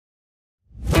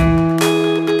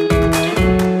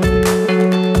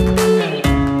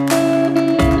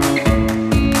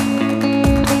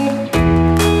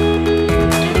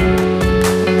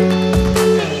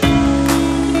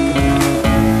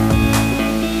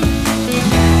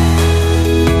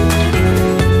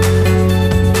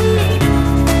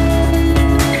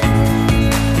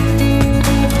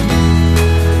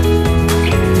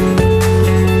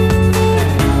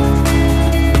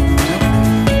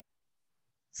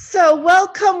So,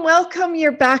 welcome,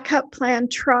 your backup plan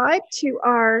tribe to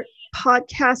our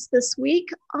podcast this week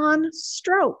on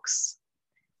strokes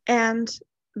and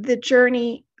the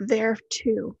journey there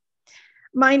too.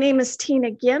 My name is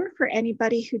Tina Ginn. For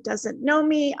anybody who doesn't know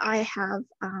me, I am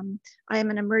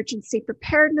an emergency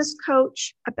preparedness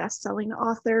coach, a best-selling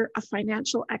author, a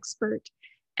financial expert,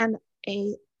 and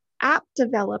a app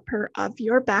developer of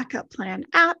Your Backup Plan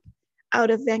app out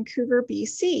of Vancouver,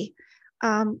 BC.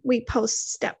 We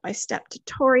post step-by-step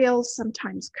tutorials,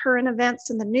 sometimes current events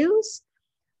in the news,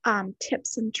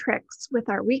 tips and tricks with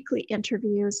our weekly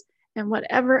interviews, and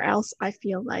whatever else I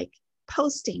feel like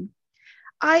posting.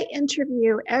 I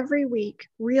interview every week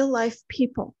real-life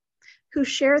people who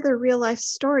share their real-life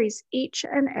stories each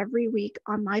and every week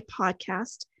on my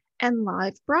podcast and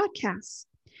live broadcasts.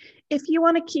 If you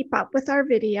want to keep up with our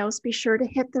videos, be sure to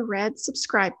hit the red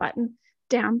subscribe button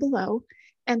down below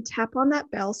and tap on that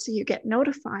bell so you get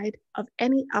notified of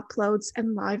any uploads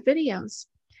and live videos.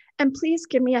 And please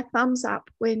give me a thumbs up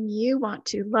when you want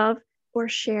to love or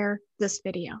share this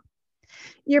video.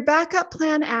 Your backup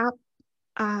plan app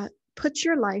puts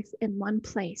your life in one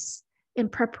place in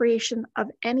preparation of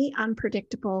any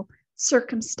unpredictable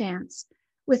circumstance,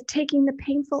 with taking the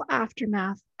painful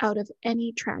aftermath out of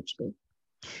any tragedy.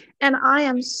 And I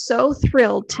am so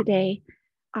thrilled today.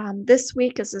 This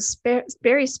week is a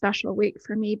very special week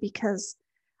for me because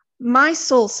my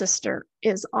soul sister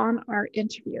is on our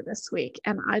interview this week.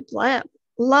 And I'd love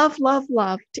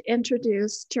to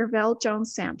introduce Jervelle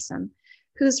Jones Sampson,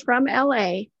 who's from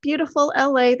LA, beautiful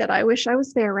LA that I wish I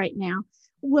was there right now.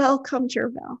 Welcome,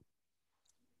 Jervelle.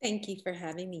 Thank you for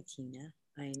having me, Tina.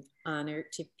 I'm honored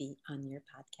to be on your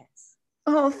podcast.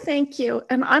 Oh, thank you.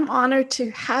 And I'm honored to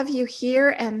have you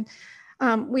here. And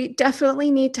we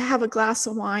definitely need to have a glass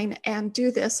of wine and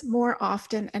do this more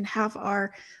often and have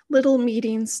our little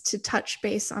meetings to touch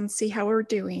base on, see how we're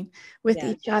doing with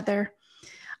each other.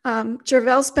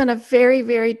 Jervelle's been a very,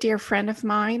 very dear friend of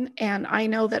mine, and I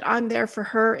know that I'm there for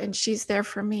her and she's there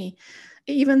for me.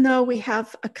 Even though we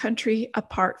have a country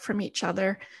apart from each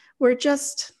other, we're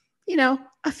just,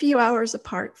 a few hours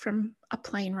apart from a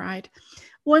plane ride.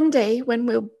 One day when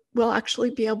we'll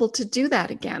actually be able to do that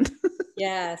again.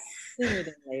 Yes, sooner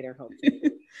than later,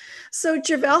 hopefully. So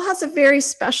Jervelle has a very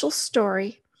special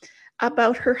story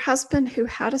about her husband who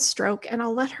had a stroke, and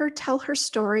I'll let her tell her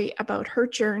story about her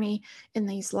journey in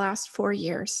these last 4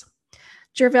 years.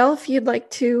 Jervelle, if you'd like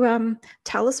to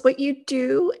tell us what you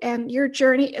do, and your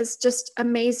journey is just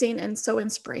amazing and so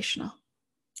inspirational.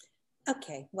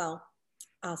 Okay, well,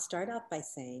 I'll start off by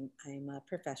saying I'm a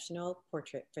professional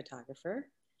portrait photographer.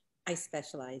 I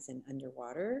specialize in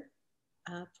underwater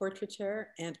portraiture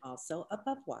and also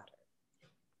above water.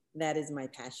 That is my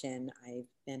passion. I've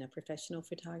been a professional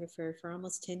photographer for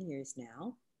almost 10 years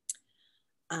now.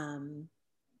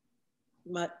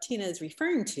 What Tina is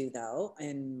referring to, though,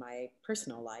 in my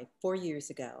personal life, 4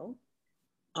 years ago,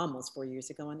 almost 4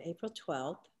 years ago, on April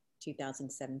 12th,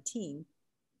 2017,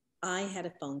 I had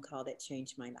a phone call that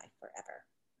changed my life forever.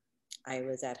 I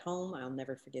was at home. I'll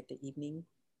never forget the evening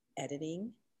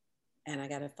editing, and I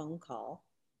got a phone call.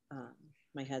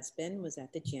 My husband was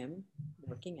at the gym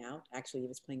working out. Actually, he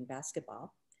was playing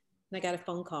basketball. And I got a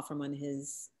phone call from one of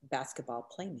his basketball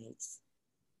playmates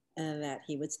that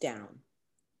he was down.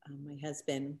 My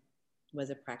husband was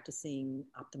a practicing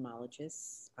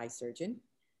ophthalmologist, eye surgeon.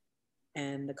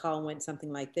 And the call went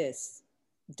something like this: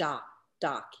 Doc,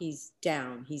 he's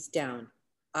down.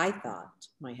 I thought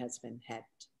my husband had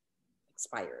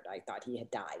expired. I thought he had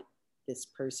died. This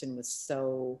person was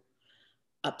so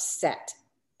upset,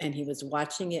 and he was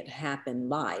watching it happen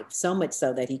live, so much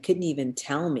so that he couldn't even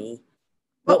tell me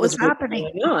what was happening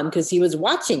going on because he was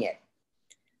watching it.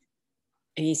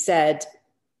 And he said,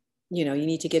 you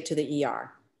need to get to the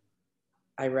ER.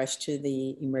 I rushed to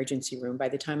the emergency room. By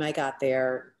the time I got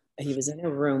there, he was in a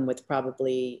room with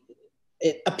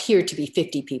it appeared to be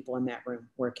 50 people in that room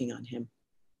working on him.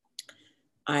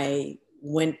 I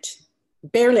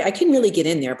couldn't really get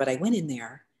in there, but I went in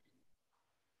there.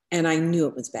 And I knew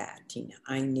it was bad, Tina.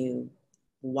 I knew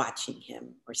watching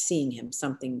him or seeing him,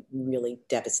 something really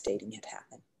devastating had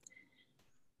happened.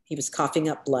 He was coughing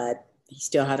up blood. He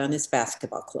still had on his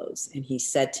basketball clothes. And he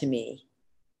said to me,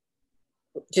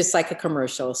 just like a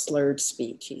commercial, slurred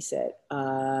speech, he said,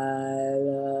 okay.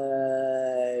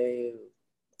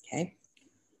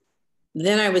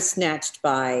 Then I was snatched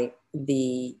by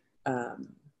the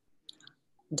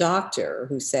doctor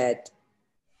who said,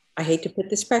 I hate to put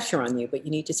this pressure on you, but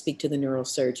you need to speak to the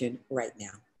neurosurgeon right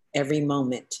now. Every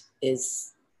moment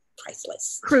is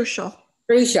priceless. Crucial.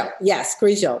 Yes,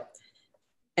 crucial.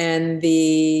 And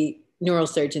the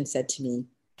neurosurgeon said to me,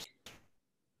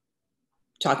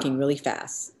 talking really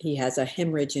fast. He has a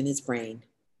hemorrhage in his brain.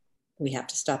 We have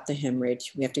to stop the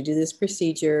hemorrhage. We have to do this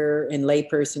procedure. In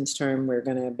layperson's term, we're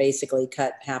going to basically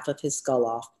cut half of his skull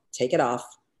off, take it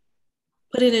off,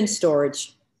 put it in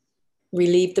storage,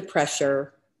 relieve the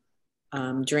pressure,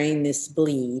 drain this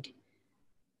bleed.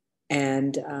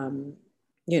 And,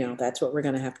 that's what we're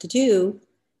going to have to do.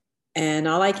 And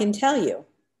all I can tell you,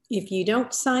 if you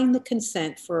don't sign the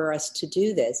consent for us to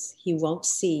do this, he won't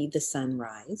see the sun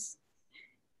rise.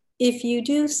 If you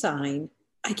do sign,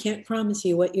 I can't promise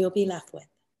you what you'll be left with.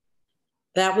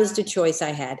 That was the choice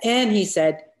I had. And he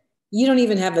said, you don't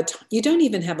even have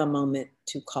a moment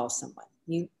to call someone.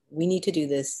 We need to do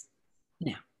this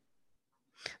now.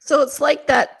 So it's like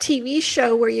that TV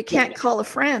show where you can't call a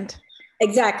friend.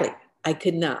 Exactly. I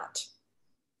could not.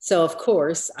 So of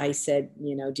course I said,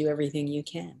 do everything you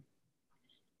can.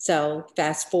 So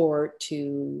fast forward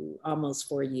to almost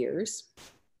 4 years.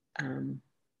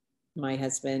 My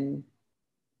husband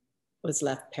was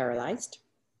left paralyzed.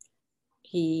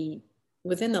 He,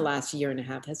 within the last year and a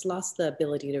half, has lost the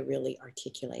ability to really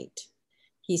articulate.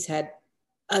 He's had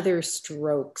other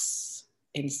strokes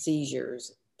and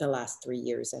seizures the last 3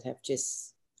 years that have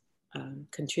just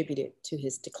contributed to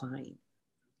his decline.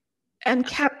 And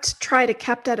try to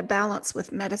kept at a balance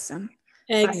with medicine.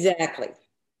 Exactly.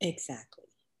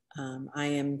 I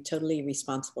am totally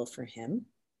responsible for him.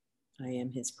 I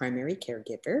am his primary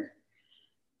caregiver.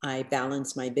 I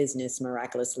balance my business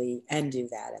miraculously and do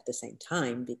that at the same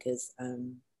time because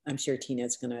I'm sure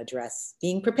Tina's going to address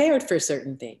being prepared for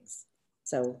certain things.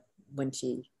 So when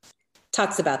she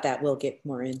talks about that, we'll get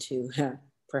more into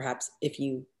perhaps if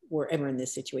you were ever in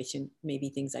this situation, maybe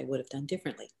things I would have done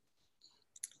differently.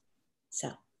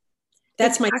 So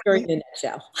that's my story in a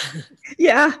nutshell.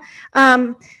 Yeah.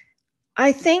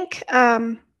 I think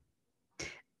a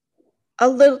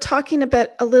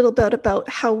little bit about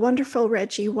how wonderful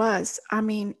Reggie was. I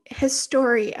mean, his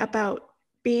story about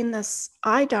being this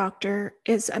eye doctor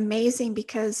is amazing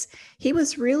because he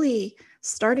was really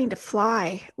starting to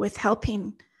fly with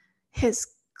helping his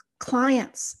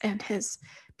clients and his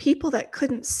people that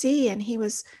couldn't see. And he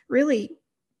was really,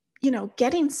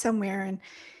 getting somewhere, and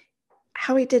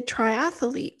how he did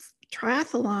triathlons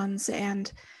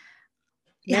and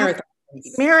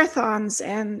marathons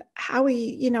and how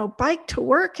he, biked to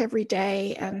work every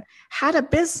day and had a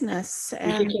business.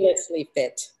 And ridiculously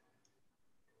fit.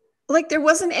 Like there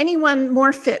wasn't anyone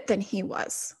more fit than he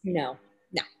was. No.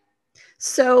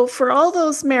 So for all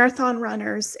those marathon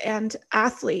runners and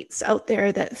athletes out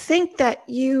there that think that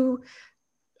you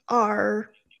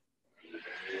are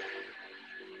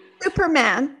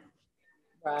Superman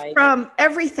from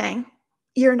everything,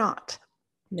 you're not.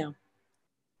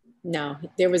 No,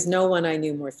 there was no one I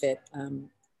knew more fit.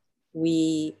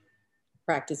 We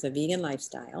practice a vegan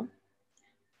lifestyle.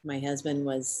 My husband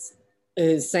was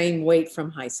the same weight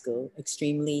from high school,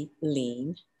 extremely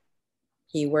lean.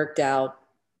 He worked out.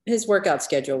 His workout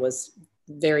schedule was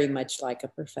very much like a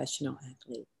professional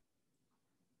athlete.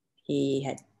 He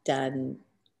had done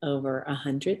over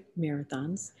 100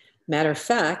 marathons. Matter of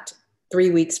fact,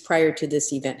 3 weeks prior to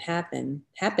this event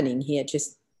happening, he had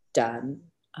just done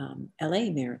LA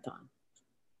marathon.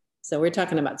 So we're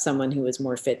talking about someone who was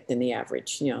more fit than the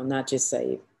average, not just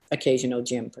a occasional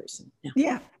gym person.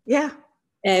 No. Yeah.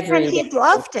 And he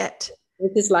loved it.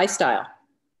 With his lifestyle.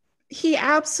 He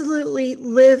absolutely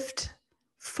lived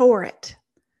for it.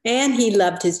 And he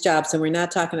loved his job. So we're not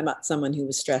talking about someone who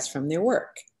was stressed from their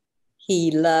work.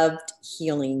 He loved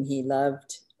healing. He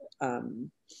loved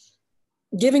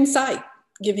giving sight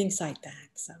back.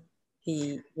 So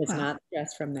he was not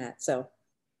stressed from that. So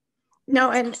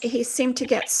no, and he seemed to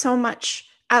get so much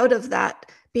out of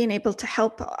that, being able to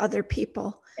help other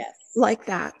people like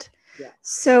that. Yeah.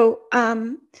 So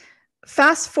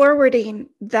fast forwarding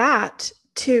that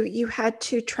to, you had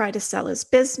to try to sell his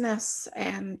business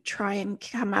and try and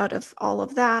come out of all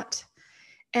of that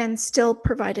and still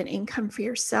provide an income for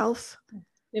yourself.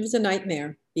 It was a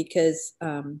nightmare because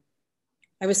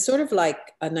I was sort of like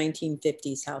a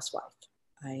 1950s housewife.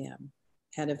 I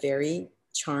had a very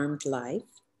charmed life.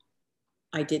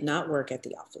 I did not work at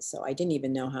the office, so I didn't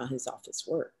even know how his office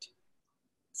worked.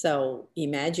 So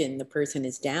imagine the person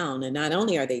is down, and not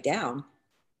only are they down,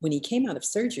 when he came out of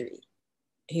surgery,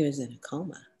 he was in a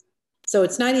coma. So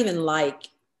it's not even like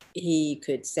he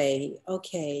could say,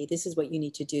 okay, this is what you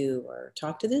need to do, or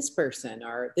talk to this person,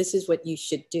 or this is what you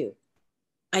should do.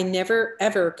 I never,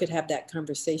 ever could have that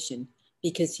conversation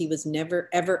because he was never,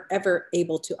 ever, ever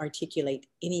able to articulate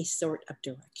any sort of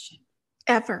direction.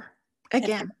 Ever.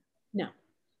 Again. Ever. No.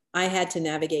 I had to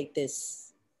navigate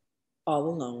this all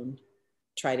alone,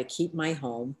 try to keep my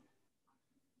home.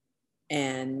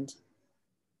 And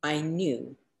I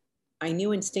knew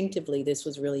instinctively this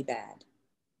was really bad.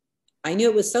 I knew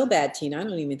it was so bad, Tina, I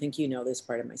don't even think you know this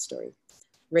part of my story.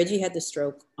 Reggie had the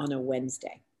stroke on a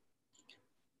Wednesday.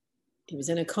 He was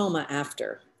in a coma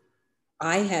after.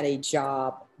 I had a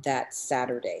job that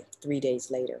Saturday, 3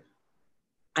 days later.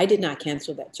 I did not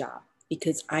cancel that job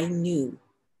because I knew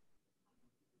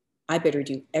I better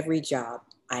do every job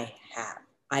I have.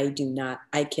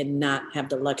 I cannot have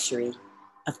the luxury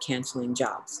of canceling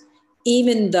jobs,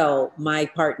 even though my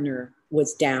partner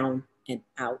was down and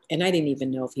out, and I didn't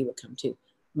even know if he would come too.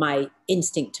 My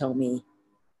instinct told me,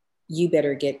 you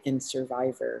better get in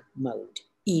survivor mode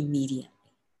immediately.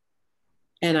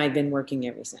 And I've been working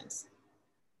ever since.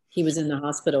 He was in the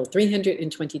hospital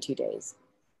 322 days,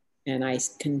 and I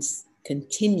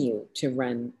continue to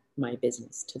run my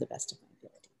business to the best of my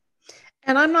ability.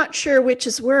 And I'm not sure which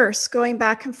is worse, going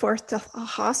back and forth to a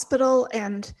hospital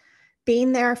and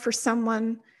being there for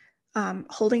someone,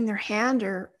 holding their hand,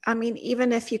 or, I mean,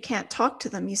 even if you can't talk to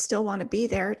them, you still want to be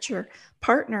there. It's your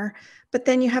partner, but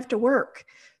then you have to work.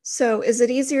 So is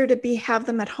it easier to have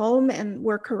them at home and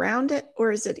work around it?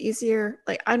 Or is it easier?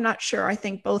 Like, I'm not sure. I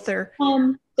think both are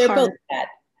they're hard. both bad.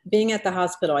 Being at the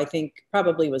hospital, I think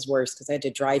probably was worse because I had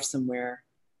to drive somewhere.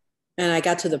 And I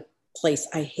got to the place,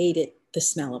 I hated the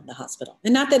smell of the hospital.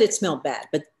 And not that it smelled bad,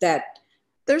 but that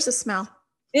there's a smell.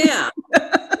 Yeah.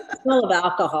 The smell of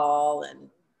alcohol and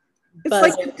it's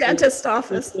like the dentist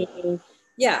office.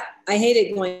 Yeah. I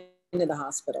hated going to the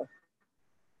hospital.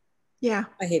 Yeah.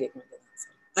 I hated going to the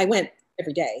hospital. I went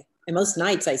every day. And most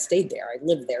nights I stayed there. I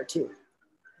lived there too.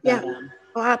 But, yeah.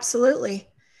 Oh, absolutely.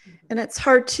 And it's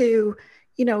hard to,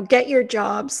 get your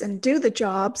jobs and do the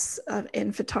jobs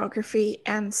in photography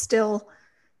and still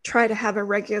try to have a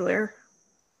regular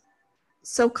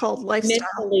so-called lifestyle.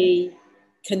 Mentally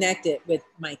connected with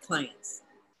my clients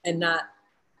and not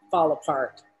fall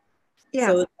apart. Yeah.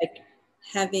 So like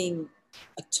having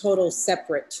a total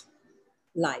separate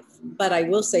life. But I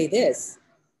will say this,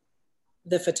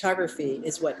 the photography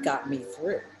is what got me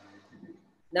through.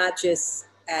 Not just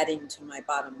adding to my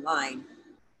bottom line.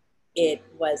 It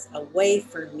was a way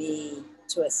for me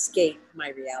to escape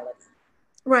my reality.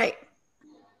 Right.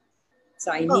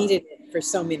 So I needed it for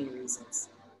so many reasons.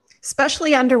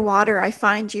 Especially underwater, I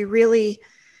find you really,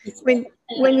 when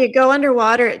you go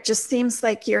underwater, it just seems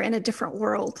like you're in a different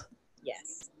world.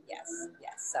 Yes.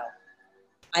 So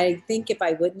I think if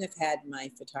I wouldn't have had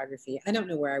my photography, I don't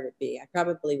know where I would be. I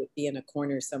probably would be in a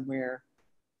corner somewhere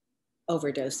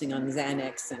overdosing on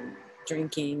Xanax and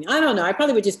drinking. I don't know. I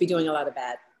probably would just be doing a lot of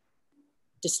bad,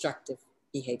 destructive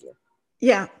behavior.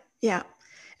 Yeah.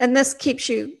 And this keeps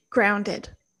you grounded.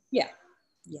 Yeah.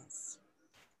 Yes.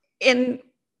 In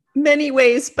many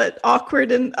ways, but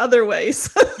awkward in other ways.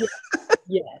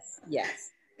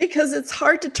 Yes. Because it's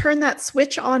hard to turn that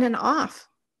switch on and off.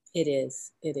 It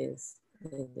is.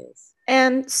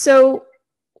 And so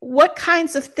what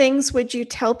kinds of things would you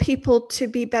tell people to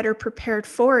be better prepared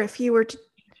for if you were to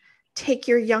take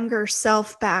your younger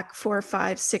self back 4,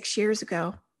 5, 6 years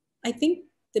ago? I think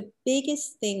the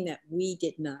biggest thing that we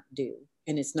did not do,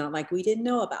 and it's not like we didn't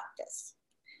know about this,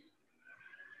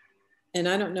 and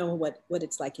I don't know what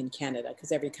it's like in Canada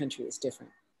because every country is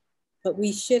different, but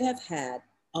we should have had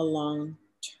a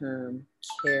long-term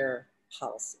care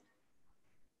policy.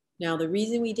 Now, the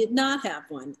reason we did not have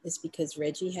one is because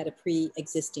Reggie had a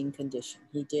pre-existing condition.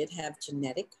 He did have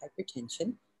genetic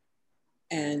hypertension,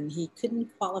 and he couldn't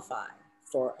qualify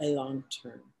for a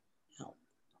long-term health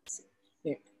policy.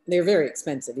 They're very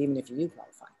expensive, even if you do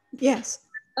qualify. Yes.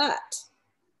 But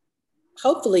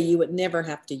hopefully you would never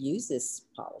have to use this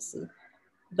policy.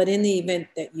 But in the event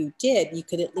that you did, you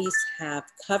could at least have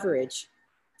coverage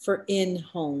for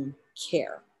in-home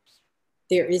care.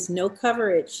 There is no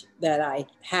coverage that I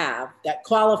have that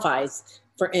qualifies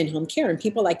for in-home care. And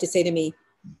people like to say to me,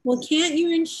 well, can't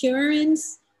your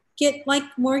insurance get like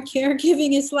more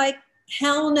caregiving? It's like,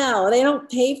 hell no, they don't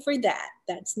pay for that.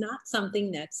 That's not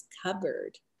something that's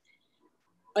covered.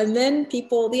 And then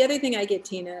the other thing I get,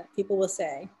 Tina, people will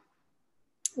say,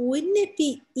 wouldn't it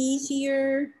be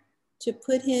easier to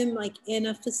put him like in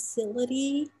a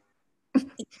facility?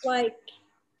 It's like,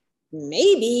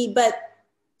 maybe, but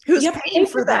who's paying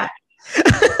for that?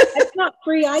 It's not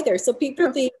free either. So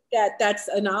people think that that's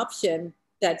an option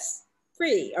that's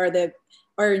free, or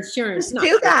insurance. Just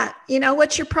do that.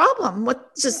 What's your problem?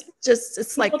 What just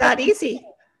it's like that easy.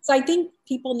 So I think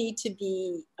people need to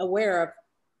be aware of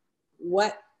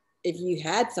what, if you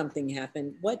had something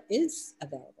happen, what is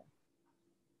available.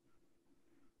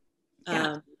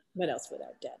 Yeah. What else would I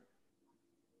have done?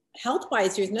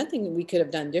 Health-wise, there's nothing we could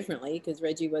have done differently because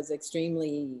Reggie was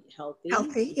extremely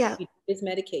healthy. Yeah. He took his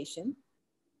medication.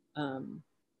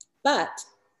 But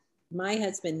my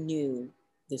husband knew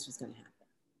this was going to happen,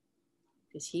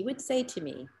 because he would say to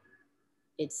me,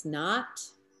 it's not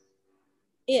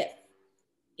if,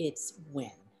 it's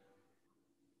when.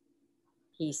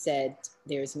 He said,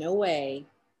 there's no way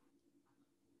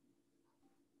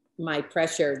my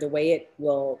pressure, the way it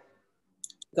will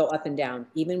go up and down,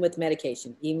 even with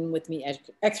medication, even with me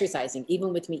exercising,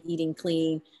 even with me eating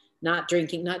clean, not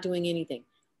drinking, not doing anything.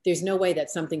 There's no way that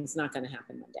something's not going to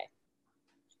happen one day.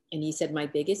 And he said, my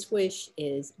biggest wish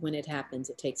is when it happens,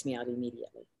 it takes me out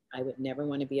immediately. I would never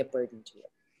want to be a burden to you.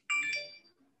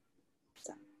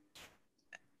 So.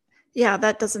 Yeah,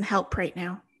 that doesn't help right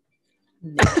now.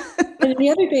 No. And the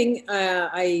other thing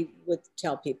I would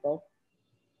tell people,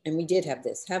 and we did have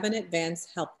this, have an advance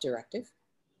help directive,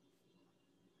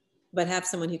 but have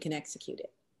someone who can execute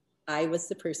it. I was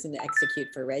the person to execute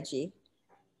for Reggie,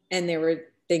 and there were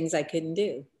things I couldn't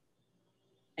do.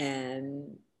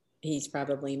 And he's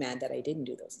probably mad that I didn't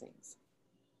do those things.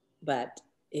 But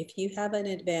if you have an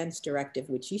advance directive,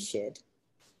 which you should,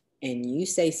 and you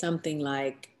say something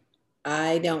like,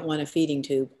 I don't want a feeding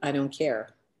tube, I don't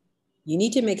care, you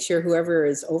need to make sure whoever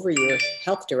is over your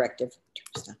health directive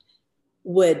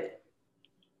would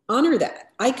honor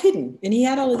that. I couldn't. And he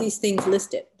had all of these things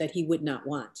listed that he would not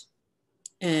want.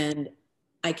 And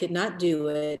I could not do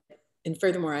it. And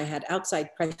furthermore, I had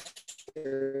outside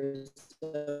pressures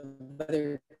of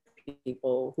other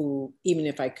people who, even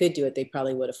if I could do it, they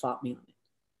probably would have fought me on it,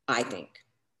 I think.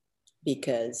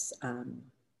 Because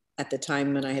at the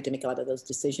time when I had to make a lot of those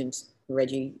decisions,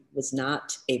 Reggie was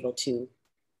not able to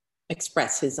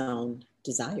express his own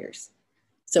desires.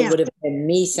 So it would have been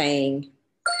me saying,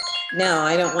 no,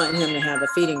 I don't want him to have a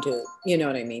feeding tube. You know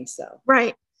what I mean? So.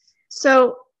 Right.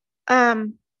 So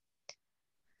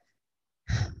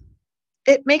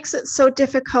it makes it so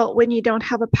difficult when you don't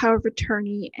have a power of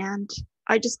attorney, and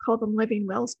I just call them living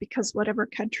wills, because whatever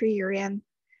country you're in,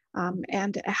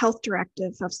 and a health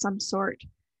directive of some sort.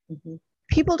 Mm-hmm.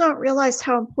 People don't realize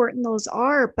how important those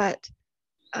are, but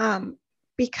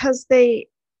because they,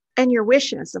 and your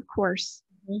wishes, of course,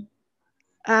 mm-hmm.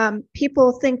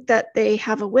 People think that they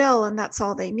have a will and that's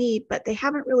all they need, but they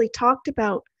haven't really talked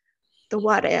about the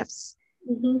what ifs.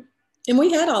 Mm-hmm. And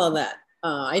we had all of that.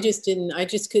 I just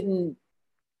couldn't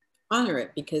honor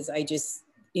it, because I just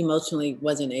emotionally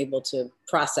wasn't able to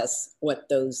process what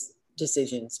those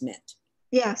decisions meant.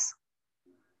 Yes.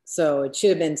 So it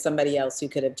should have been somebody else who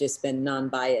could have just been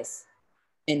non-biased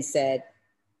and said,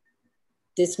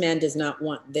 this man does not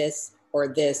want this or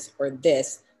this or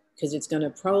this, because it's going to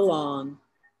prolong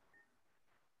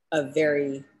a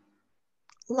very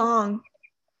long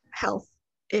health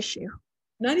issue.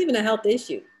 Not even a health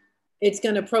issue. It's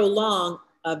going to prolong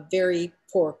a very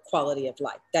poor quality of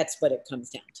life. That's what it comes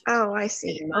down to. Oh, I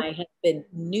see. And my husband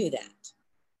knew that,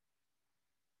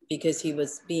 because he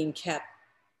was being kept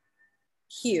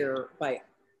here by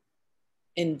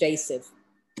invasive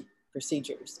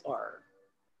procedures, or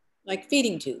like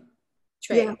feeding tube,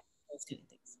 tray, those kind of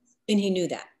things. And he knew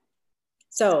that.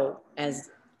 So as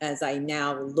I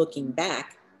now looking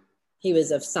back, he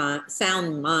was of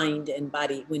sound mind and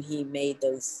body when he made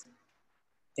those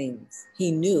things.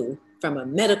 He knew from a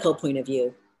medical point of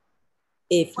view,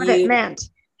 if what you it meant.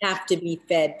 Have to be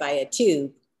fed by a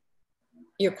tube,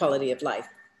 your quality of life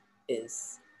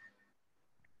is,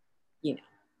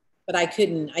 but I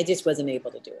just wasn't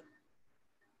able to do it.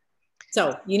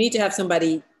 So you need to have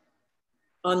somebody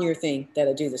on your thing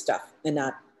that'll do the stuff, and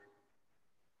not.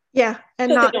 Yeah.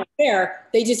 And not fair.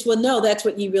 They just will know that's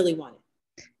what you really wanted.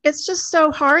 It's just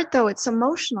so hard though. It's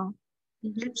emotional.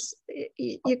 Mm-hmm.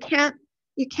 You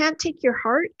can't take your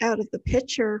heart out of the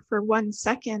picture for 1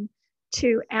 second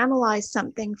to analyze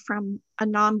something from a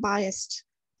non-biased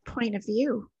point of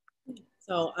view.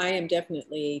 So I am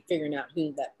definitely figuring out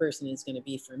who that person is going to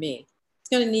be for me. It's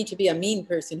going to need to be a mean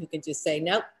person who can just say,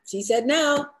 nope, she said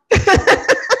no.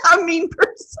 A mean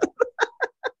person.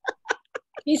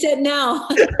 He said no.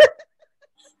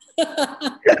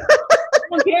 I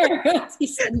don't care. He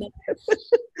said no.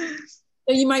 So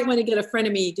you might want to get a friend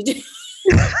of me to do.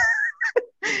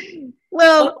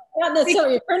 Well, not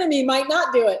necessarily a friend of me might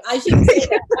not do it. I shouldn't say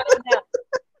that. I don't know.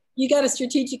 You got to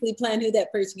strategically plan who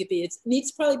that person could be. It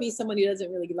needs to probably be someone who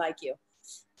doesn't really like you.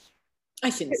 I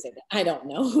shouldn't say that. I don't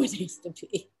know who it needs to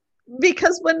be.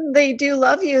 Because when they do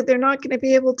love you, they're not going to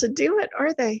be able to do it,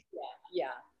 are they? Yeah,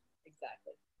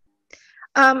 exactly.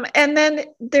 And then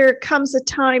there comes a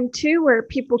time too where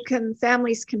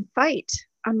families can fight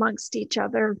amongst each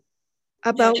other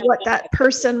about what that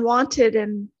person wanted,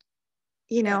 and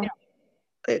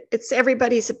it's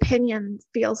everybody's opinion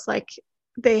feels like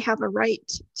they have a right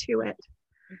to it.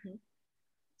 Mm-hmm.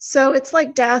 So it's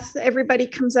like death. Everybody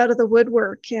comes out of the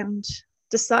woodwork and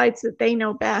decides that they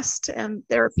know best and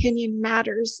their opinion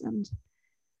matters. And,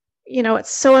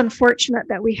 it's so unfortunate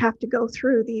that we have to go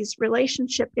through these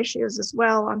relationship issues as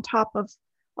well, on top of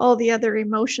all the other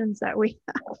emotions that we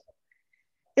have.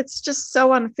 It's just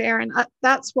so unfair. And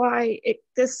that's why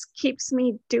this keeps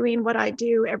me doing what I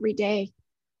do every day,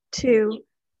 to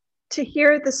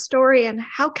hear the story and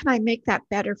how can I make that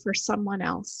better for someone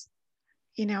else.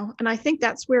 And I think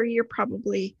that's where you're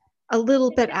probably a little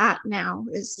bit at now,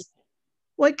 is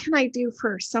what can I do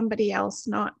for somebody else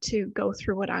not to go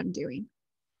through what I'm doing?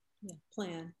 Yeah,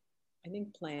 plan. I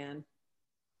think plan.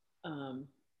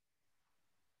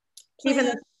 Even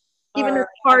as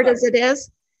hard as it is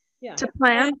to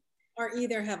plan. Or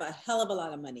either have a hell of a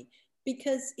lot of money.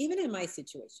 Because even in my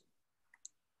situation,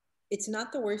 it's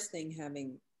not the worst thing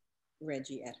having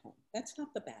Reggie at home. That's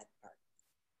not the bad part.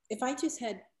 If I just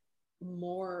had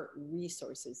more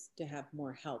resources to have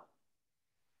more help,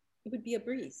 it would be a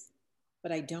breeze.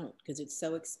 But I don't, because it's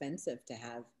so expensive to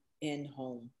have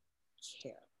in-home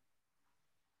care.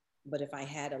 But if I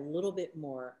had a little bit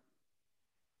more,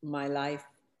 my life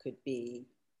could be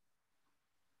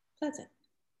pleasant.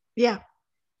 Yeah.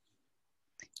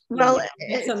 Well,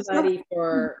 somebody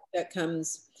that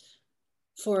comes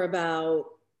for about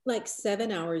like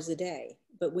 7 hours a day,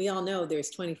 but we all know there's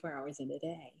 24 hours in a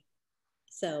day.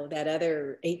 So that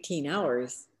other 18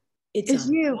 hours, it's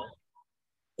on you.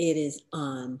 It is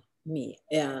on me.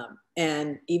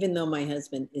 And even though my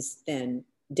husband is thin,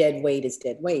 dead weight is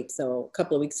dead weight. So a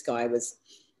couple of weeks ago, I was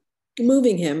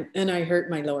moving him and I hurt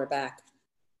my lower back,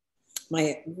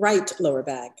 my right lower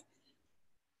back.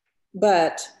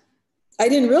 But I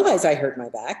didn't realize I hurt my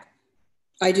back.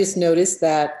 I just noticed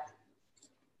that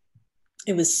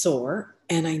it was sore.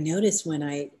 And I noticed when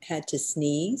I had to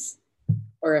sneeze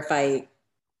or if I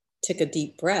took a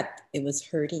deep breath, it was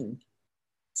hurting.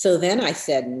 So then I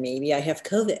said, maybe I have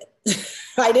COVID.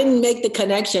 I didn't make the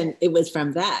connection. It was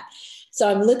from that. So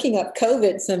I'm looking up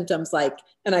COVID symptoms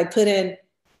and I put in,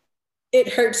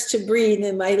 it hurts to breathe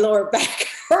and my lower back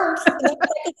hurts. And that's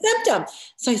like a symptom.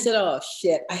 So I said, oh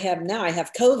shit, I have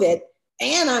COVID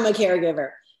and I'm a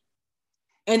caregiver.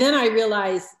 And then I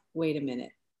realized, wait a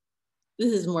minute,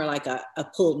 this is more like a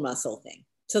pulled muscle thing.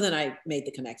 So then I made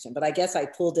the connection, but I guess I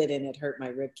pulled it and it hurt my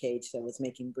rib cage. So it was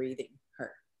making breathing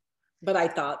hurt. But I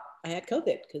thought I had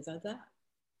COVID because of that.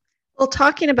 Well,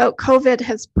 talking about COVID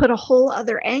has put a whole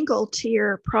other angle to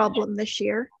your problem this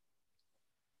year.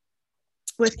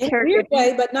 With in a weird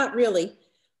way, but not really.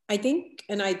 I think,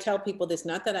 and I tell people this,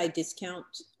 not that I discount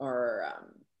or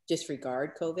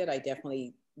disregard COVID. I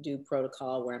definitely do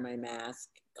protocol, wear my mask,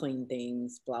 clean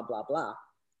things, blah, blah, blah.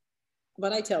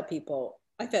 But I tell people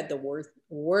I've had the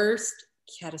worst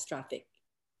catastrophic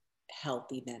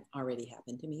health event already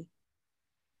happened to me.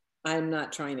 I'm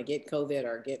not trying to get COVID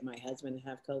or get my husband to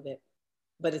have COVID,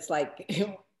 but it's like,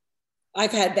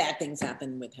 I've had bad things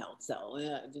happen with health. So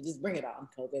just bring it on,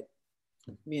 COVID.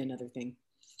 Be another thing.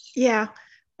 Yeah.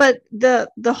 But the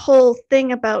whole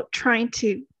thing about trying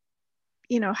to,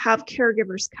 have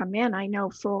caregivers come in, I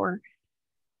know for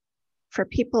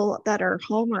people that are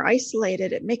home or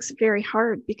isolated, it makes it very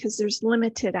hard because there's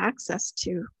limited access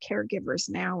to caregivers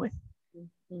now with,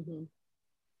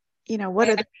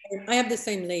 I have the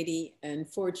same lady,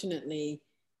 and fortunately,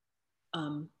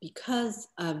 because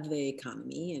of the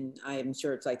economy, and I'm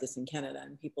sure it's like this in Canada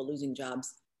and people losing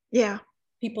jobs. Yeah.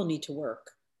 People need to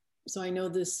work. So I know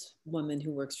this woman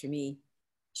who works for me,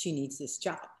 she needs this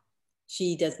job.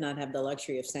 She does not have the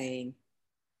luxury of saying,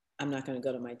 I'm not going to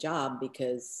go to my job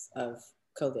because of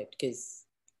COVID, because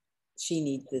she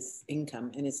needs this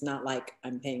income. And it's not like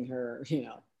I'm paying her,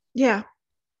 yeah,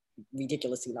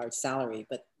 ridiculously large salary,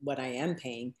 but what I am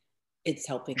paying, it's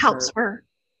helping her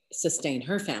sustain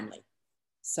her family.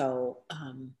 So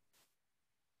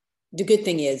the good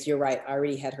thing is, you're right, I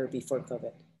already had her before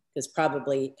COVID, because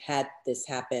probably had this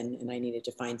happen and I needed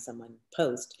to find someone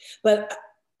post. But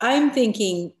I'm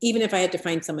thinking, even if I had to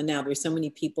find someone now, there's so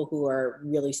many people who are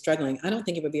really struggling. I don't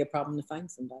think it would be a problem to find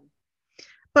somebody.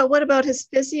 But what about his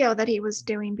physio that he was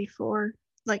doing before?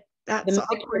 Like that's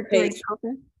awkward during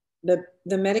COVID.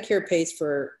 The Medicare pays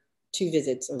for 2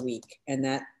 visits a week, and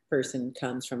that person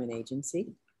comes from an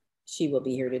agency. She will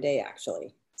be here today,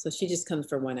 actually. So she just comes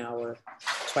for 1 hour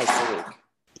twice a week.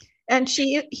 And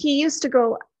he used to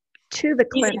go to the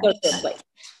clinic.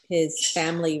 His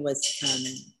family was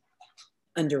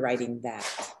underwriting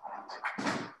that.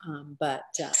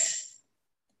 But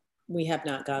we have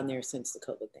not gone there since the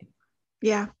COVID thing.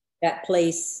 Yeah. That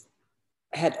place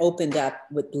had opened up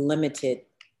with limited,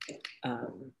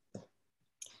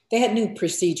 they had new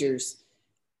procedures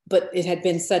but it had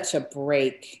been such a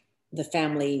break. The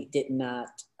family did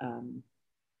not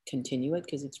continue it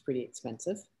because it's pretty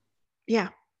expensive. Yeah.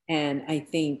 And I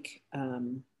think,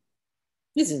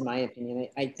 this is my opinion,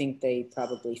 I think they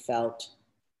probably felt,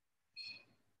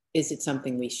 is it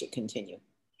something we should continue?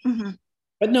 Mm-hmm.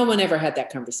 But no one ever had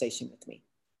that conversation with me.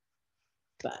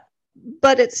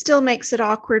 But it still makes it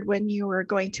awkward when you were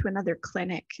going to another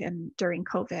clinic and during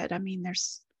COVID. I mean,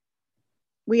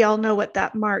 we all know what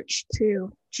that March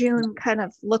to June kind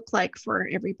of looked like for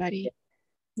everybody.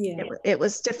 Yeah. It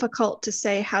was difficult to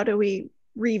say, how do we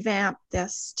revamp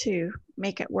this to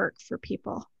make it work for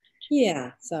people?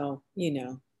 Yeah. So,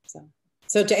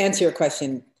 so to answer your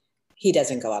question, he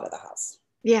doesn't go out of the house.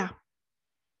 Yeah.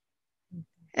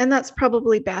 And that's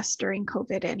probably best during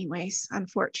COVID anyways,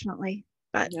 unfortunately.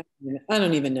 But I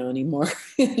don't even know anymore.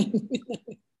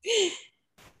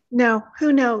 No,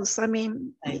 who knows? I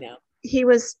mean, I know. He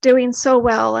was doing so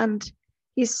well, and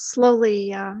he's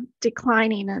slowly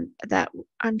declining, and that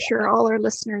I'm sure all our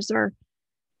listeners are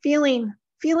feeling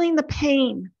the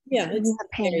pain. Yeah,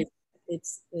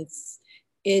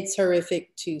 it's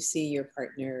horrific to see your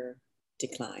partner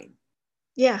decline.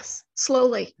 Yes,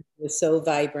 slowly. It was so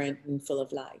vibrant and full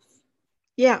of life.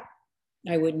 Yeah.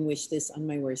 I wouldn't wish this on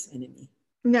my worst enemy.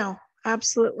 No,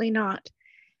 absolutely not.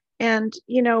 And,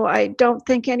 I don't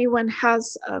think anyone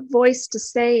has a voice to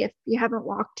say if you haven't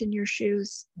walked in your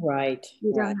shoes. Right.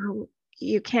 You don't know.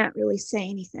 You can't really say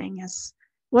anything, is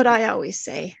what I always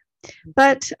say.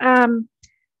 But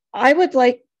I would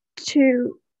like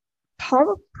to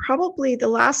probably the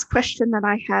last question that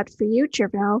I had for you,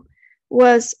 Jervell,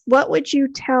 was what would you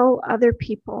tell other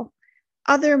people,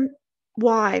 other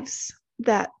wives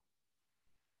that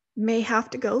may have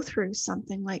to go through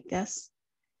something like this?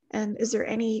 And is there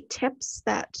any tips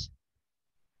that,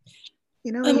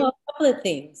 a couple of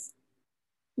things.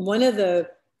 One of the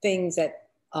things that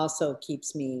also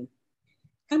keeps me,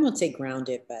 I won't say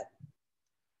grounded, but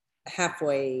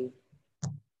halfway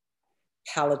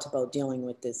palatable dealing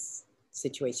with this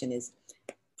situation is,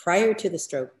 prior to the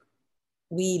stroke,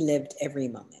 we lived every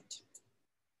moment.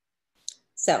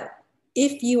 So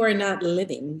if you are not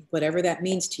living, whatever that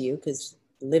means to you, because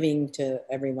living to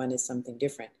everyone is something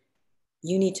different,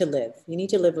 you need to live. You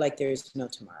need to live like there's no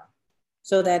tomorrow.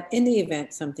 So that in the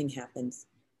event something happens,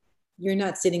 you're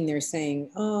not sitting there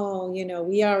saying, oh,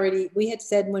 we had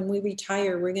said when we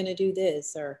retire, we're going to do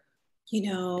this, or,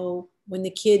 when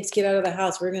the kids get out of the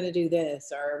house, we're going to do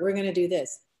this, or we're going to do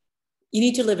this. You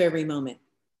need to live every moment.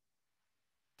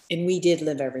 And we did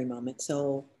live every moment.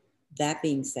 So that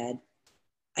being said,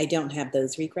 I don't have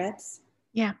those regrets.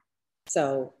 Yeah.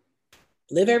 So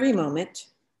live every moment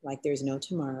like there's no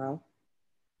tomorrow.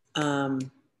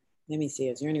 Let me see,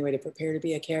 is there any way to prepare to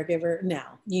be a caregiver? No,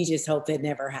 you just hope it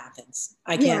never happens.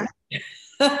 I can't.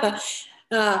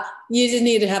 Yeah. You just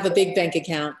need to have a big bank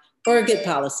account or a good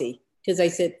policy. Because I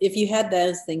said, if you had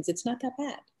those things, it's not that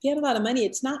bad. If you had a lot of money,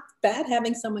 it's not bad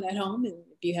having someone at home. And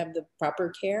if you have the proper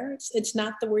care, it's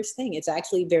not the worst thing. It's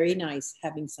actually very nice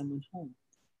having someone home.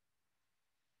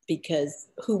 Because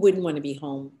who wouldn't want to be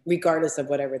home, regardless of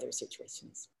whatever their situation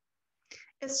is?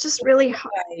 It's just really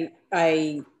hard.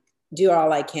 I do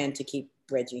all I can to keep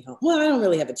Reggie home. Well, I don't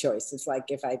really have a choice. It's like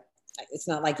it's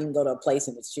not like you can go to a place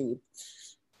and it's cheap,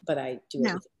 but I do.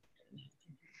 No.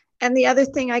 And the other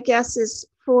thing, I guess, is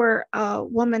for a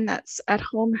woman that's at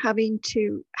home having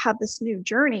to have this new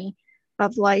journey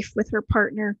of life with her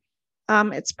partner,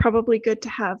 it's probably good to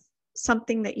have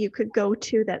something that you could go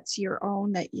to that's your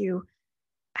own, that you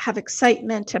have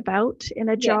excitement about in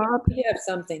a job. You have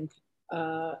something.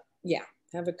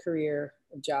 Have a career,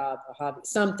 a job, a hobby,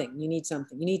 something. You need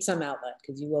something. You need some outlet,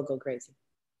 because you will go crazy.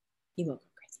 You will go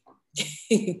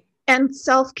crazy. And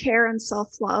self-care and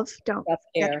self-love. Don't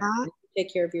forget that.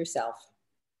 Take care of yourself,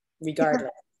 regardless.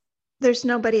 There's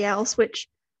nobody else, which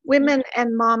women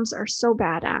and moms are so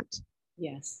bad at.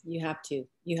 Yes, you have to.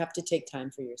 You have to take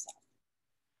time for yourself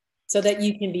so that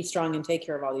you can be strong and take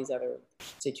care of all these other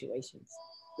situations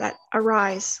that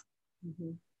arise.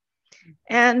 Mm-hmm.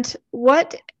 And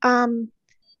what,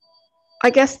 I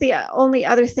guess the only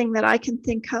other thing that I can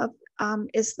think of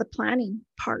is the planning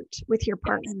part with your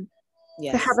partner.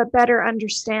 Yes. To have a better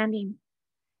understanding.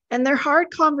 And they're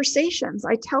hard conversations.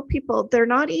 I tell people they're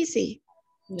not easy.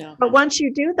 No. But once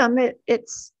you do them,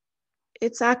 it's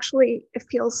actually, it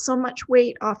feels so much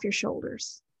weight off your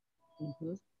shoulders.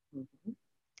 Mm-hmm. Mm-hmm.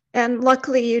 And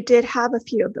luckily you did have a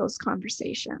few of those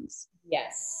conversations.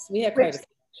 Yes, we had quite a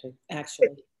few, actually.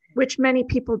 Which many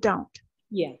people don't.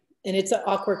 Yeah, and it's an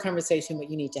awkward conversation, but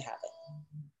you need to have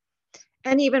it.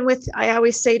 And even with, I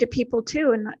always say to people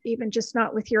too, and not even just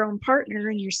not with your own partner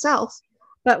and yourself,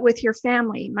 but with your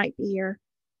family, might be your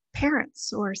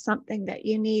parents or something that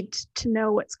you need to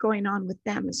know what's going on with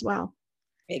them as well.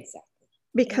 Exactly.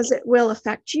 Because it will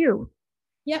affect you.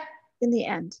 Yep. In the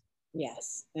end.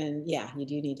 Yes. And yeah, you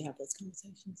do need to have those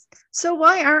conversations. So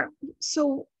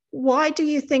why do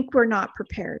you think we're not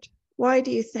prepared? Why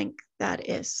do you think that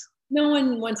is? No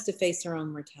one wants to face their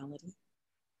own mortality.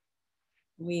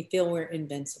 We feel we're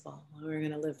invincible. We're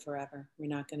going to live forever. We're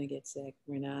not going to get sick.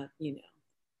 We're not,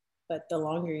 but the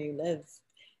longer you live,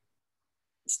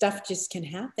 stuff just can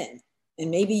happen.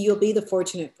 And maybe you'll be the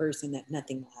fortunate person that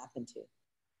nothing will happen to.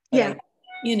 But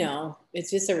it's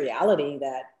just a reality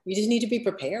that you just need to be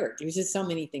prepared. There's just so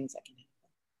many things that can happen.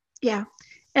 Yeah.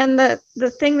 And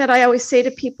the thing that I always say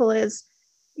to people is,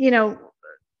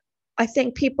 I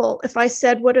think people, if I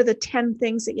said, what are the 10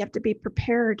 things that you have to be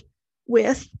prepared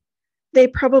with, they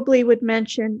probably would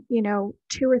mention, 2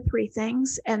 or 3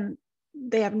 things, and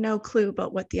they have no clue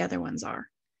about what the other ones are.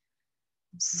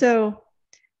 So,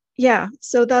 yeah,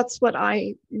 so that's what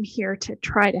I am here to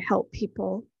try to help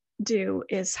people do,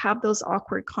 is have those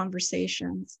awkward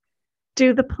conversations,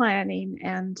 do the planning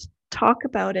and talk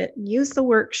about it, and use the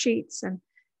worksheets and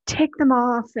take them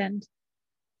off. And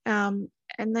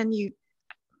then you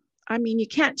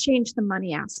can't change the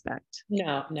money aspect.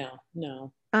 No.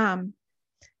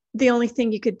 The only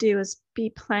thing you could do is be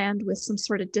planned with some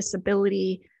sort of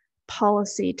disability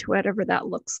policy to whatever that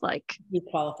looks like. You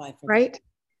qualify for right?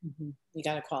 Mm-hmm. You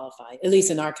got to qualify. At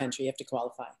least in our country, you have to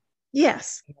qualify.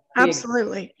 Yes,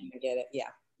 absolutely. I get it. Yeah.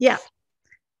 Yeah.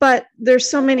 But there's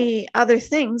so many other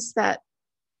things that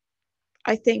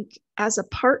I think as a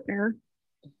partner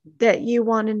that you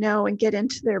want to know and get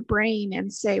into their brain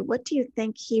and say, what do you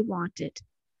think he wanted?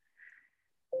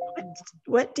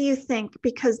 What do you think?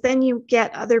 Because then you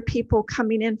get other people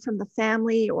coming in from the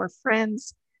family or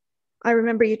friends. I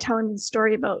remember you telling me the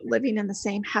story about living in the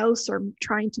same house or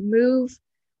trying to move.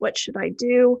 What should I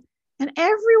do? And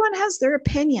everyone has their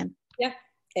opinion. Yeah,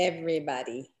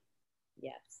 everybody.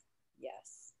 Yes.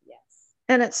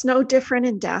 And it's no different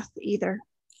in death either.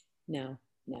 No.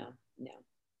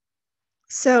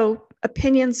 So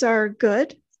opinions are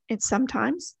good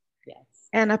sometimes. Yes.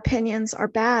 And opinions are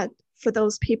bad for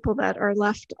those people that are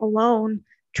left alone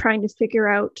trying to figure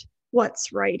out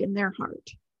what's right in their heart.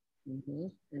 Mm-hmm.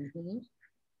 Mm-hmm.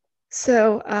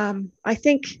 So I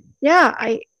think, yeah,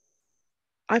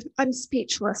 I'm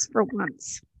speechless for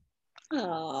once.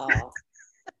 Oh.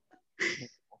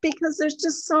 Because there's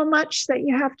just so much that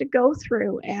you have to go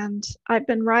through. And I've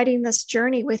been riding this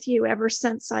journey with you ever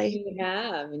since You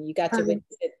have, and you got to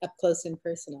witness it up close and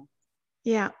personal.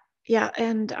 Yeah.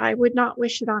 And I would not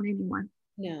wish it on anyone.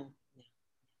 No.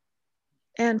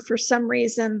 And for some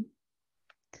reason,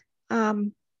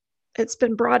 it's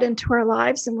been brought into our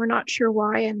lives and we're not sure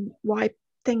why and why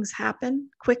things happen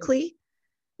quickly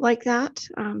like that.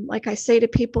 Like I say to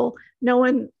people, no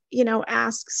one,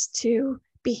 asks to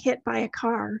be hit by a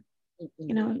car.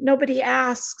 Mm-hmm. Nobody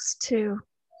asks to,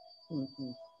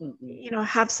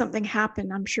 have something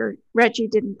happen. I'm sure Reggie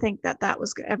didn't think that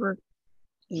was ever,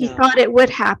 he thought it would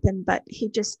happen, but he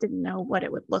just didn't know what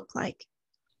it would look like.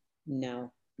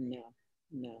 No.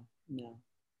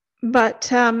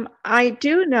 But I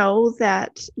do know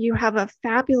that you have a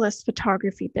fabulous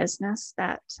photography business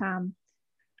that,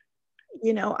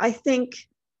 I think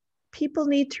people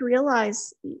need to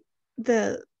realize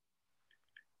the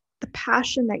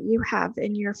passion that you have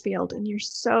in your field, and you're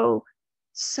so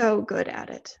good at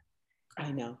it.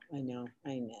 I know.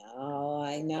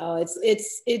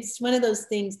 It's one of those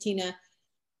things, Tina.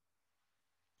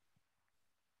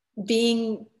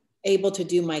 Being able to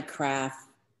do my craft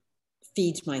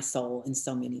feeds my soul in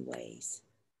so many ways.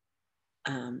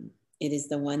 It is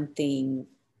the one thing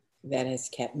that has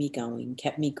kept me going,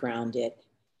 kept me grounded.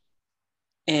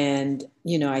 And,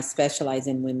 I specialize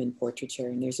in women portraiture,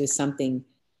 and there's just something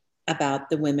about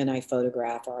the women I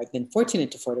photograph, or I've been fortunate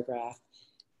to photograph.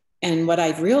 And what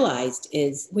I've realized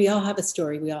is we all have a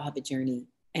story, we all have a journey.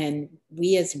 And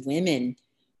we as women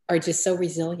are just so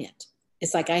resilient.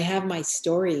 It's like I have my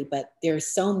story, but there are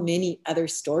so many other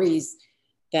stories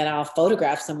that I'll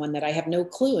photograph someone that I have no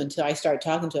clue until I start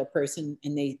talking to a person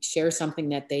and they share something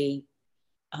that they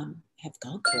have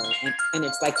gone through. And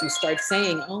it's like you start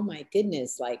saying, oh my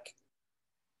goodness, like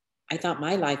I thought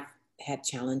my life had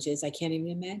challenges. I can't even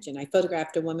imagine. I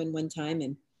photographed a woman one time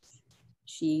and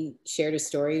she shared a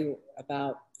story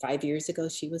about 5 years ago.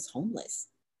 She was homeless.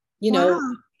 Wow.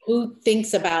 Who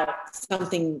thinks about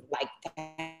something like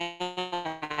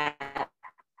that?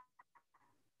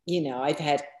 I've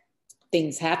had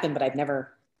things happen, but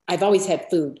I've always had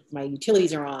food. My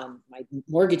utilities are on, my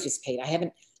mortgage is paid. I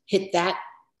haven't hit that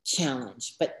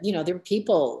challenge, but there are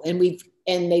people and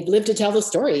they've lived to tell the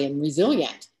story and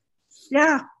resilient.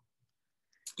 Yeah.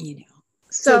 You know,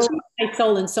 So so my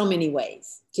soul in so many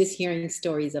ways, just hearing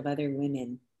stories of other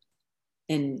women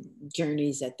and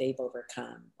journeys that they've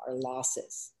overcome or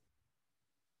losses.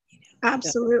 You know,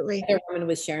 absolutely. another woman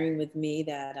was sharing with me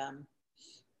that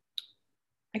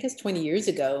I guess 20 years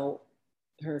ago,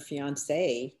 her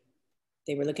fiance,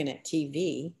 they were looking at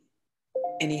TV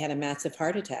and he had a massive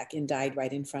heart attack and died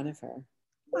right in front of her.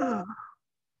 Oh,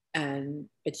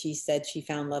 But she said she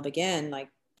found love again. Like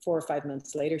 4 or 5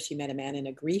 months later, she met a man in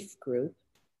a grief group,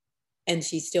 and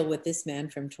she's still with this man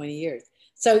from 20 years.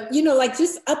 So, you know, like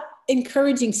just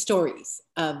encouraging stories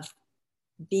of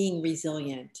being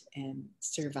resilient and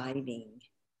surviving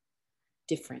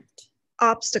different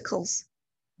obstacles.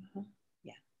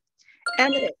 Yeah.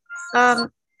 And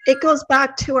it goes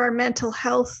back to our mental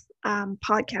health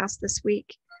podcast this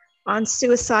week on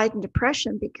suicide and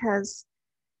depression, because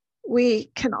we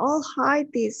can all hide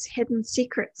these hidden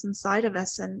secrets inside of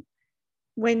us. And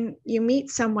when you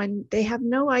meet someone, they have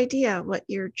no idea what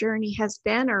your journey has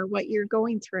been or what you're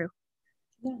going through.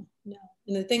 No.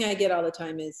 And the thing I get all the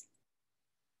time is,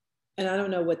 and I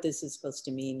don't know what this is supposed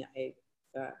to mean.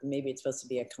 Maybe it's supposed to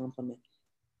be a compliment.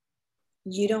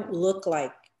 You don't look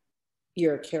like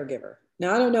you're a caregiver.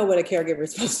 Now, I don't know what a caregiver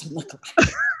is supposed to look like.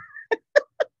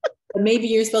 But maybe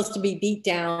you're supposed to be beat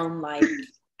down, like,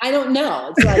 I don't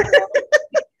know. It's like,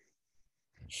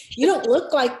 you don't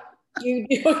look like you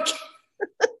do.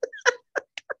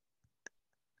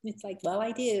 It's like, well,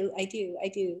 I do.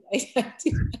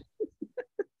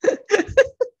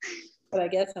 But I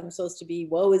guess I'm supposed to be,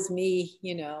 woe is me,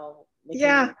 you know,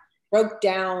 Yeah. broke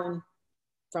down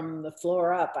from the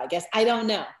floor up, I guess. I don't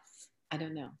know. I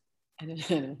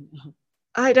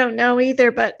don't know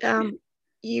either, but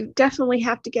you definitely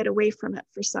have to get away from it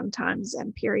for some times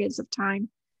and periods of time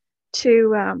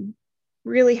to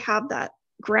really have that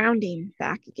grounding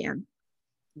back again.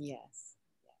 Yes.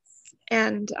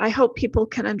 And I hope people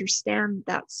can understand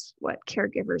that's what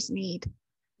caregivers need.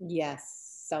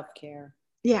 Yes, self-care.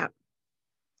 Yeah.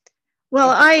 Well,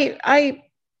 I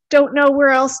don't know where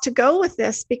else to go with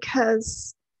this,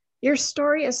 because your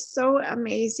story is so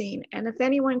amazing. And if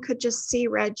anyone could just see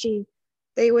Reggie,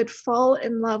 they would fall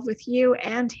in love with you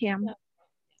and him,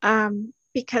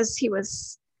 because he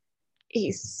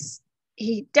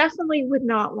definitely would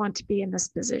not want to be in this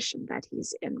position that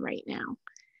he's in right now.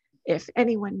 If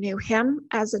anyone knew him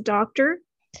as a doctor,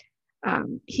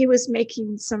 he was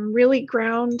making some really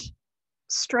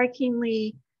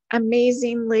strikingly,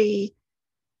 amazingly,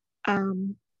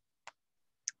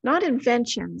 not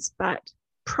inventions, but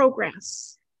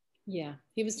progress. Yeah,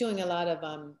 he was doing a lot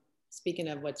of, speaking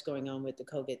of what's going on with the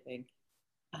COVID thing,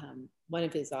 one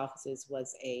of his offices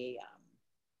was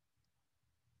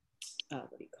what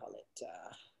do you call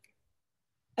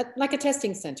it? Like a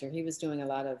testing center. He was doing a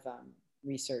lot of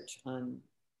research on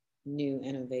new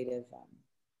innovative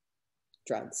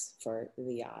drugs for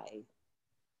the eye.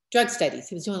 Drug studies.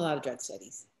 He was doing a lot of drug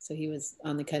studies. So he was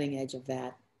on the cutting edge of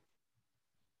that.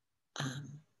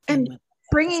 And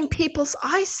bringing people's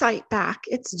eyesight back.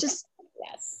 It's just,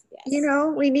 yes. You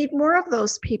know, we need more of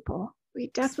those people. We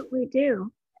definitely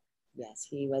do. Yes,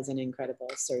 he was an incredible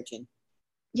surgeon.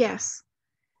 Yes.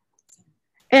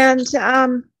 And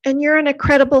you're an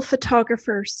incredible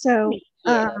photographer. So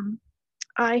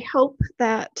I hope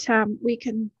that we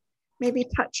can maybe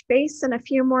touch base in a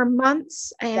few more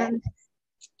months and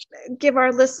give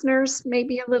our listeners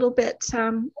maybe a little bit.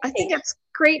 I think it's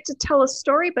great to tell a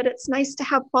story, but it's nice to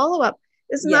have follow-up.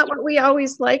 Isn't that what we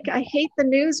always like? I hate the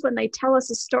news when they tell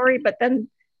us a story, but then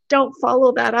don't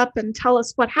follow that up and tell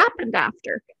us what happened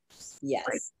after. Yes.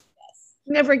 Like,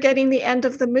 never getting the end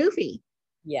of the movie.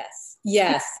 Yes.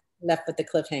 Left with the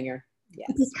cliffhanger.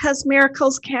 Yes. Because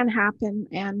miracles can happen,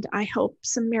 and I hope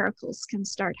some miracles can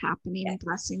start happening and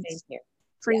blessings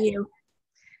for you.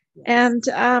 Yes. And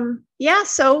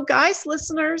so guys,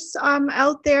 listeners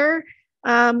out there,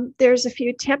 there's a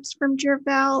few tips from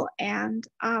Jervel and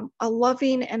a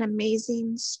loving and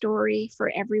amazing story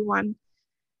for everyone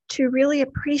to really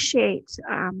appreciate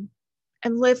and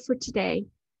live for today,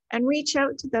 and reach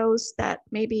out to those that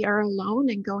maybe are alone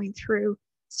and going through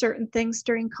certain things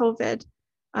during COVID,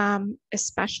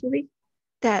 especially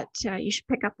that you should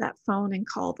pick up that phone and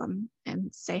call them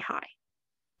and say hi.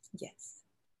 Yes.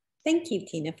 Thank you,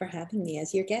 Tina, for having me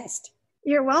as your guest.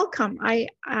 You're welcome. I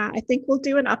think we'll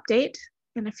do an update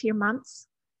in a few months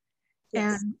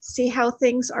and see how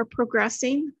things are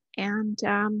progressing. And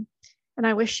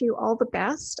I wish you all the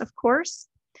best, of course.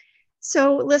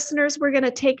 So listeners, we're going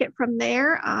to take it from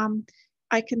there.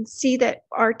 I can see that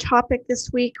our topic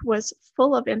this week was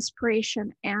full of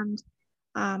inspiration, and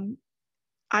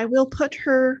I will put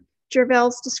her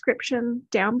Jervel's description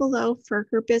down below for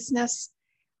her business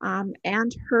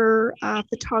and her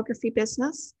photography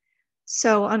business.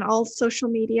 So on all social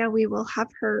media, we will have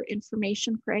her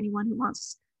information for anyone who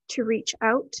wants to reach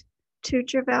out to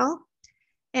Jervel.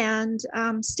 And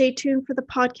stay tuned for the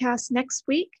podcast next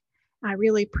week. I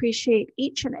really appreciate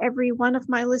each and every one of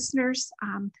my listeners.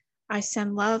 I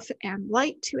send love and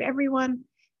light to everyone.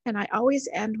 And I always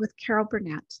end with Carol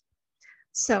Burnett.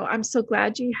 So I'm so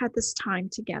glad you had this time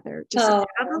together. Just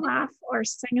have a laugh or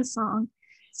sing a song.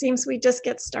 Seems we just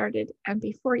get started. And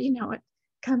before you know it,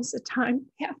 comes the time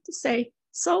we have to say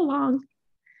so long.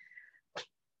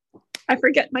 I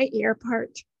forget my ear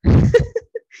part.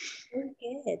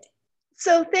 Good.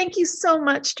 So thank you so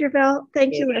much, Jervel.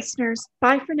 Thank you, listeners.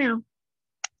 Bye for now.